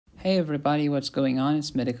Hey everybody, what's going on?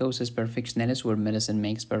 It's Medicosis Perfectionalis, where medicine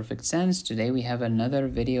makes perfect sense. Today we have another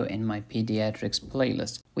video in my Pediatrics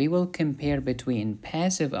playlist. We will compare between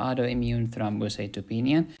passive autoimmune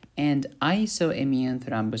thrombocytopenia and isoimmune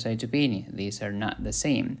thrombocytopenia. These are not the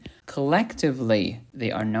same. Collectively,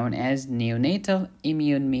 they are known as neonatal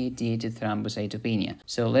immune-mediated thrombocytopenia.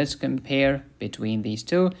 So let's compare between these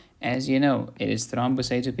two. As you know, it is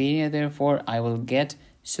thrombocytopenia, therefore I will get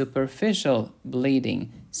superficial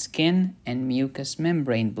bleeding, skin and mucous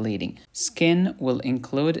membrane bleeding. Skin will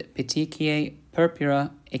include petechiae,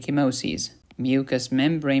 purpura, ecchymoses. Mucous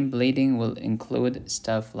membrane bleeding will include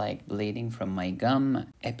stuff like bleeding from my gum,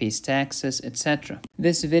 epistaxis, etc.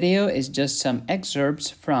 This video is just some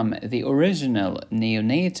excerpts from the original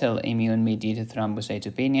neonatal immune-mediated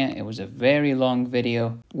thrombocytopenia. It was a very long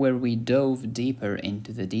video where we dove deeper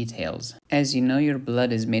into the details. As you know, your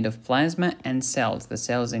blood is made of plasma and cells. The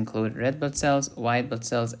cells include red blood cells, white blood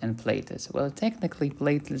cells, and platelets. Well, technically,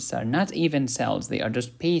 platelets are not even cells. They are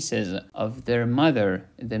just pieces of their mother,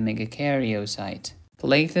 the megakaryocyte.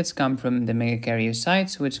 Platelets come from the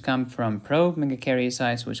megakaryocytes, which come from probe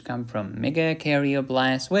megakaryocytes, which come from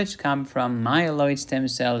megakaryoblasts, which come from myeloid stem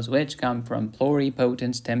cells, which come from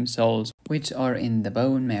pluripotent stem cells, which are in the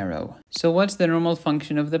bone marrow. So what's the normal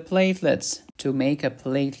function of the platelets? To make a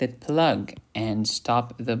platelet plug and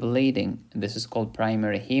stop the bleeding. This is called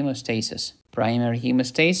primary hemostasis. Primary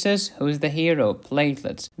hemostasis, who's the hero?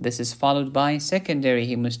 Platelets. This is followed by secondary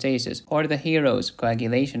hemostasis, or the heroes,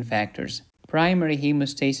 coagulation factors. Primary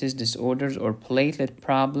hemostasis disorders or platelet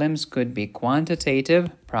problems could be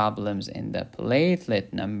quantitative, problems in the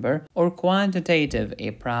platelet number, or quantitative,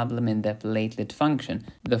 a problem in the platelet function.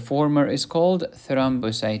 The former is called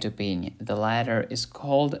thrombocytopenia. The latter is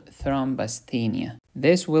called thrombasthenia.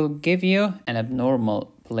 This will give you an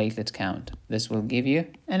abnormal platelet count. This will give you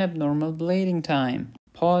an abnormal bleeding time.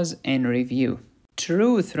 Pause and review.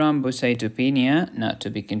 True thrombocytopenia, not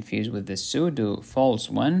to be confused with the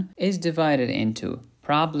pseudo-false one, is divided into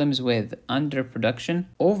problems with underproduction,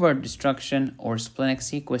 overdestruction, or splenic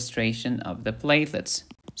sequestration of the platelets.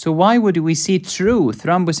 So why would we see true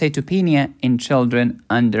thrombocytopenia in children?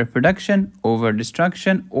 Underproduction,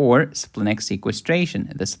 overdestruction, or splenic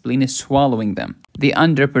sequestration. The spleen is swallowing them. The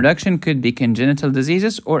underproduction could be congenital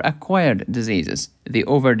diseases or acquired diseases. The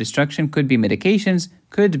overdestruction could be medications,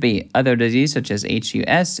 could be other disease such as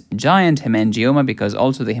HUS, giant hemangioma, because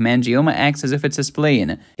also the hemangioma acts as if it's a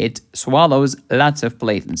spleen. It swallows lots of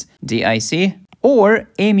platelets. DIC, or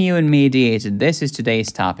immune-mediated. This is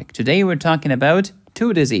today's topic. Today we're talking about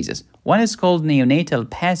two diseases. One is called neonatal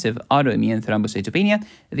passive autoimmune thrombocytopenia.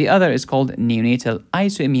 The other is called neonatal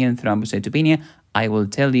isoimmune thrombocytopenia. I will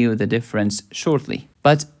tell you the difference shortly.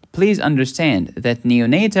 But please understand that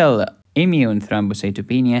neonatal immune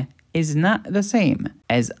thrombocytopenia is not the same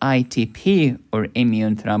as ITP or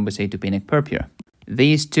immune thrombocytopenic purpura.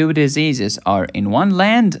 These two diseases are in one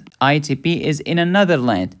land, ITP is in another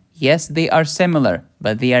land. Yes, they are similar,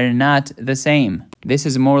 but they are not the same. This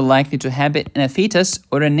is more likely to happen in a fetus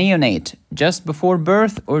or a neonate, just before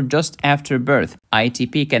birth or just after birth.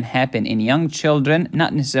 ITP can happen in young children,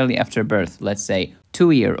 not necessarily after birth. Let's say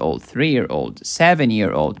 2-year-old, 3-year-old,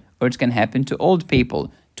 7-year-old, or it can happen to old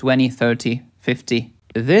people, 20, 30, 50.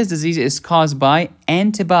 This disease is caused by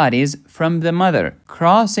antibodies from the mother,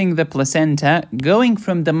 crossing the placenta, going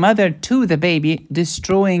from the mother to the baby,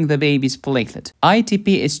 destroying the baby's platelet.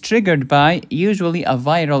 ITP is triggered by usually a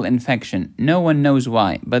viral infection. No one knows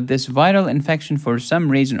why, but this viral infection for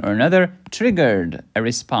some reason or another triggered a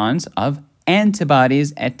response of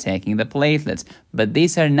antibodies attacking the platelets. But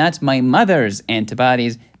these are not my mother's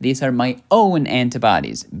antibodies, these are my own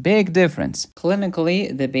antibodies. Big difference.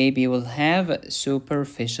 Clinically, the baby will have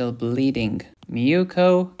superficial bleeding,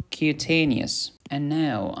 mucocutaneous. And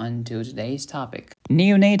now, on to today's topic.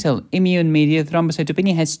 Neonatal immune-mediated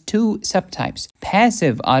thrombocytopenia has two subtypes,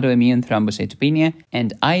 passive autoimmune thrombocytopenia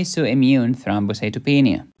and isoimmune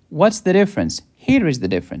thrombocytopenia. What's the difference? Here is the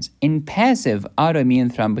difference. In passive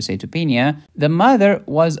autoimmune thrombocytopenia, the mother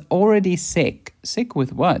was already sick. Sick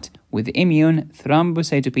with what? With immune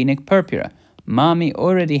thrombocytopenic purpura. Mommy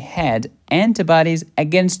already had antibodies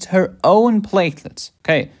against her own platelets.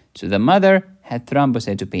 Okay, so the mother had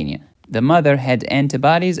thrombocytopenia. The mother had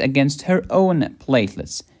antibodies against her own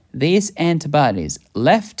platelets. These antibodies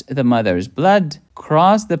left the mother's blood,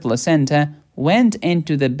 crossed the placenta, went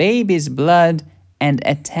into the baby's blood, and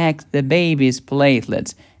attacked the baby's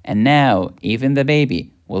platelets. And now, even the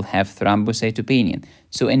baby will have thrombocytopenia.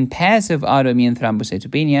 So in passive autoimmune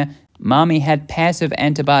thrombocytopenia, Mommy had passive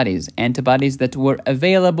antibodies, antibodies that were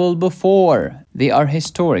available before. They are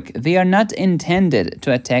historic. They are not intended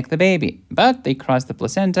to attack the baby, but they cross the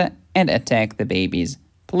placenta and attack the baby's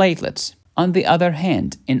platelets. On the other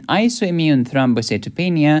hand, in isoimmune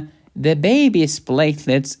thrombocytopenia, the baby's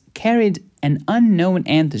platelets carried an unknown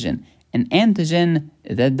antigen, an antigen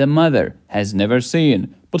that the mother has never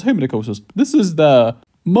seen. But hey, medicosis, this is the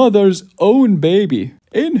mother's own baby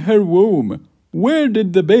in her womb. Where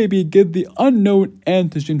did the baby get the unknown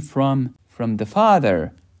antigen from? From the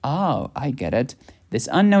father. Oh, I get it. This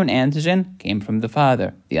unknown antigen came from the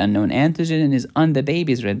father. The unknown antigen is on the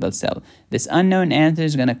baby's red blood cell. This unknown antigen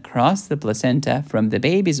is going to cross the placenta from the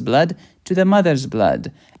baby's blood to the mother's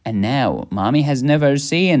blood. And now, mommy has never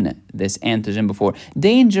seen this antigen before.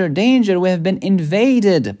 Danger, danger, we have been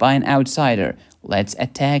invaded by an outsider. Let's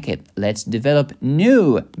attack it. Let's develop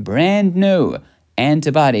new, brand new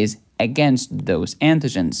antibodies against those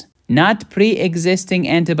antigens. Not pre-existing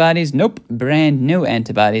antibodies, nope, brand new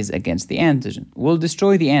antibodies against the antigen. We'll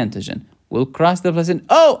destroy the antigen. We'll cross the placenta.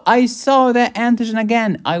 Oh, I saw that antigen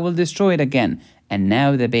again. I will destroy it again. And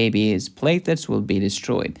now the baby's platelets will be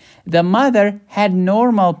destroyed. The mother had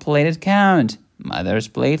normal platelet count. Mother's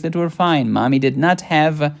platelets were fine. Mommy did not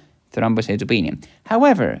have thrombocytopenia.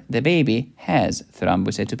 However, the baby has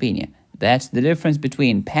thrombocytopenia. That's the difference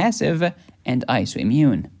between passive and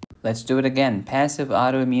isoimmune. Let's do it again. Passive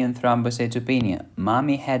autoimmune thrombocytopenia.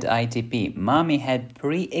 Mommy had ITP. Mommy had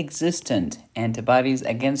pre-existent antibodies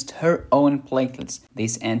against her own platelets.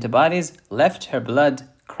 These antibodies left her blood,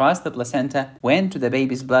 crossed the placenta, went to the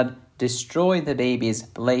baby's blood, destroyed the baby's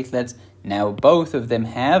platelets. Now both of them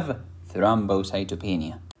have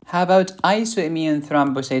thrombocytopenia. How about isoimmune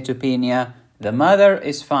thrombocytopenia? The mother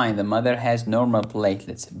is fine. The mother has normal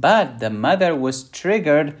platelets. But the mother was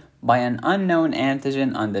triggered by an unknown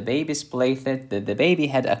antigen on the baby's platelet that the baby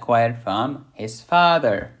had acquired from his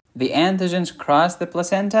father. The antigens cross the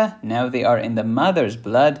placenta. Now they are in the mother's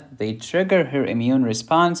blood. They trigger her immune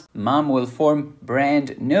response. Mom will form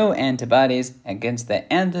brand new antibodies against the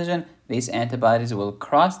antigen. These antibodies will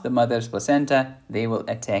cross the mother's placenta. They will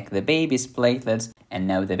attack the baby's platelets. And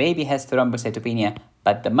now the baby has thrombocytopenia,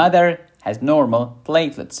 but the mother has normal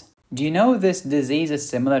platelets. Do you know this disease is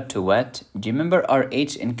similar to what? Do you remember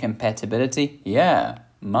Rh incompatibility? Yeah.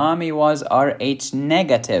 Mommy was Rh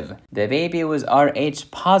negative. The baby was Rh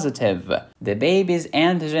positive. The baby's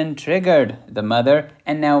antigen triggered the mother,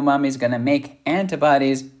 and now mommy's gonna make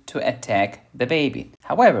antibodies to attack the baby.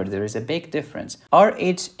 However, there is a big difference.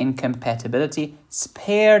 Rh incompatibility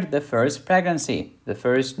spared the first pregnancy. The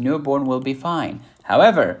first newborn will be fine.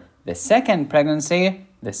 However, the second pregnancy,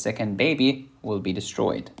 the second baby will be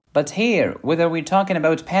destroyed. But here, whether we're talking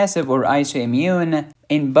about passive or isoimmune,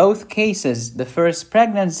 in both cases, the first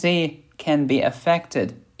pregnancy can be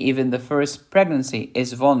affected. Even the first pregnancy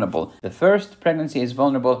is vulnerable. The first pregnancy is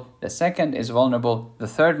vulnerable, the second is vulnerable, the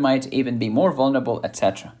third might even be more vulnerable,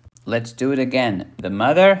 etc. Let's do it again. The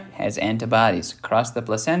mother has antibodies. Cross the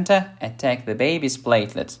placenta, attack the baby's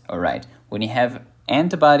platelets. Alright, when you have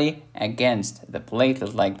antibody against the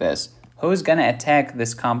platelet like this, who's gonna attack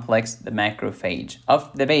this complex? The macrophage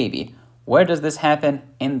of the baby. Where does this happen?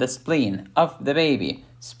 In the spleen of the baby.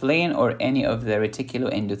 Spleen or any of the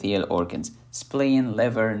reticuloendothelial organs. Spleen,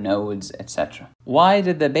 liver, nodes, etc. Why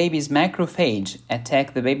did the baby's macrophage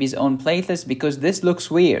attack the baby's own platelets? Because this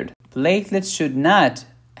looks weird. Platelets should not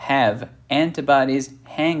have antibodies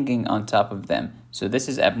hanging on top of them. So this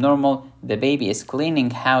is abnormal. The baby is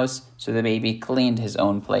cleaning house, so the baby cleaned his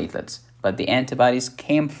own platelets. But the antibodies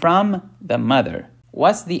came from the mother.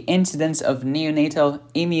 What's the incidence of neonatal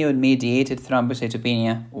immune-mediated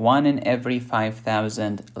thrombocytopenia? 1 in every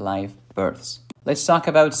 5,000 live births. Let's talk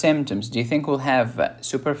about symptoms. Do you think we'll have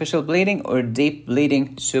superficial bleeding or deep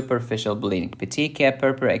bleeding? Superficial bleeding. Petechia,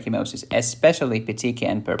 purpura, ecchymosis, especially petechia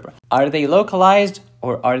and purpura. Are they localized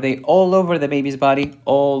or are they all over the baby's body?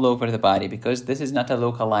 All over the body, because this is not a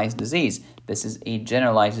localized disease. This is a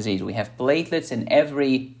generalized disease. We have platelets in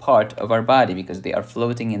every part of our body because they are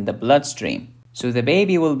floating in the bloodstream. So the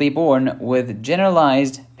baby will be born with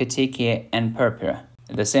generalized petechia and purpura.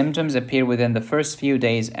 The symptoms appear within the first few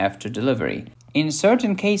days after delivery. In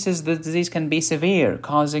certain cases, the disease can be severe,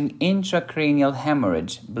 causing intracranial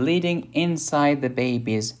hemorrhage, bleeding inside the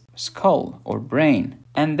baby's skull or brain.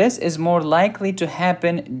 And this is more likely to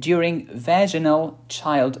happen during vaginal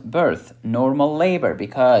childbirth, normal labor,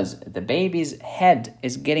 because the baby's head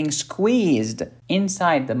is getting squeezed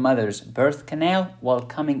inside the mother's birth canal while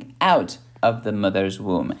coming out of the mother's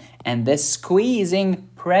womb. And this squeezing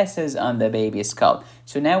presses on the baby's skull.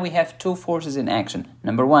 So now we have two forces in action.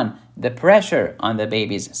 Number one, the pressure on the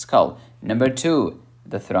baby's skull. Number two,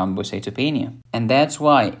 the thrombocytopenia. And that's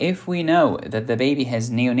why if we know that the baby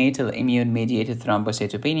has neonatal immune-mediated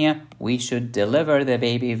thrombocytopenia, we should deliver the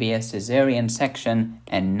baby via cesarean section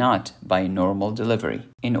and not by normal delivery,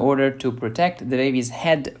 in order to protect the baby's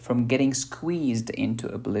head from getting squeezed into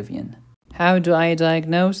oblivion. How do I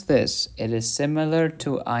diagnose this? It is similar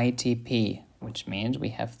to ITP, which means we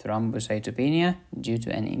have thrombocytopenia due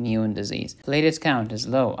to an immune disease. Platelet count is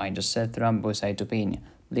low. I just said thrombocytopenia.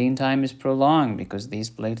 Bleeding time is prolonged because these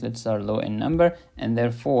platelets are low in number and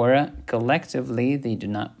therefore collectively they do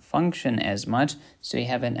not function as much, so you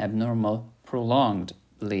have an abnormal prolonged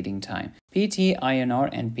bleeding time. PT, INR,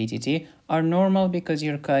 and PTT are normal because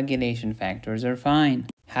your coagulation factors are fine.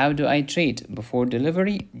 How do I treat? Before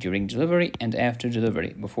delivery, during delivery, and after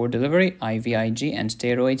delivery. Before delivery, IVIG and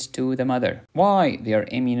steroids to the mother. Why? They are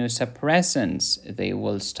immunosuppressants. They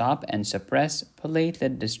will stop and suppress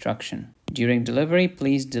platelet destruction. During delivery,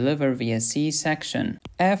 please deliver via C-section.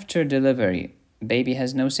 After delivery, baby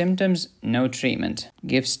has no symptoms, no treatment.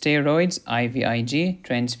 Give steroids, IVIG,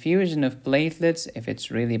 transfusion of platelets if it's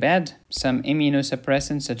really bad. Some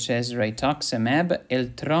immunosuppressants such as rituximab,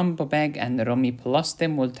 eltrombopag, and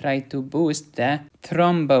romiplostim will try to boost the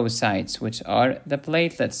thrombocytes, which are the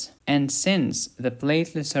platelets. And since the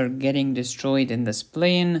platelets are getting destroyed in the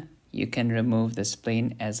spleen, you can remove the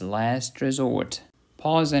spleen as last resort.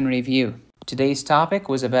 Pause and review. Today's topic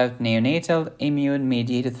was about neonatal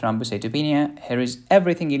immune-mediated thrombocytopenia. Here is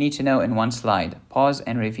everything you need to know in one slide. Pause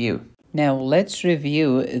and review. Now let's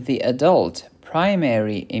review the adult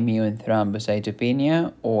primary immune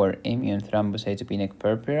thrombocytopenia or immune thrombocytopenic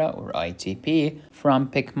purpura or ITP from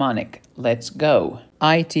Picmonic. Let's go.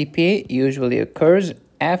 ITP usually occurs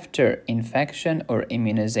after infection or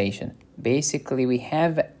immunization. Basically, we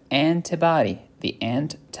have antibody, the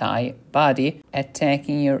antibody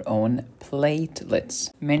attacking your own platelets.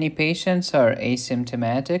 Many patients are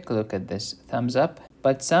asymptomatic, look at this thumbs up,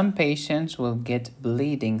 but some patients will get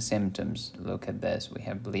bleeding symptoms. Look at this, we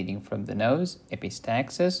have bleeding from the nose,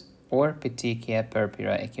 epistaxis, or petechia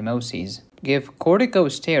purpura ecchymosis. Give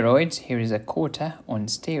corticosteroids, here is a quota on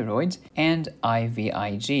steroids, and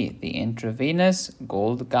IVIG, the intravenous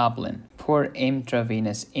gold goblin, for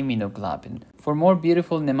intravenous immunoglobulin. For more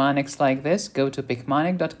beautiful mnemonics like this, go to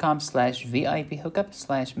picmonic.com/VIP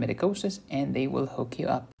hookup/medicosis and they will hook you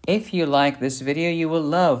up. If you like this video, you will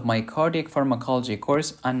love my cardiac pharmacology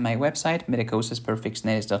course on my website,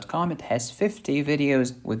 medicosisperfectionalis.com. It has 50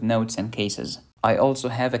 videos with notes and cases. I also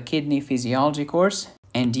have a kidney physiology course,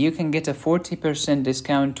 and you can get a 40%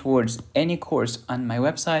 discount towards any course on my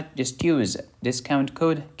website. Just use discount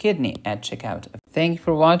code KIDNEY at checkout. Thank you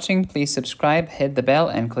for watching. Please subscribe, hit the bell,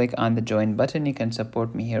 and click on the join button. You can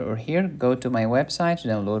support me here or here. Go to my website to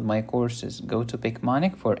download my courses. Go to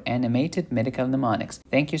Picmonic for animated medical mnemonics.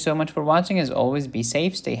 Thank you so much for watching. As always, be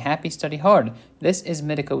safe, stay happy, study hard. This is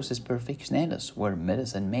Medicosis Perfectionalis, where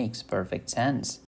medicine makes perfect sense.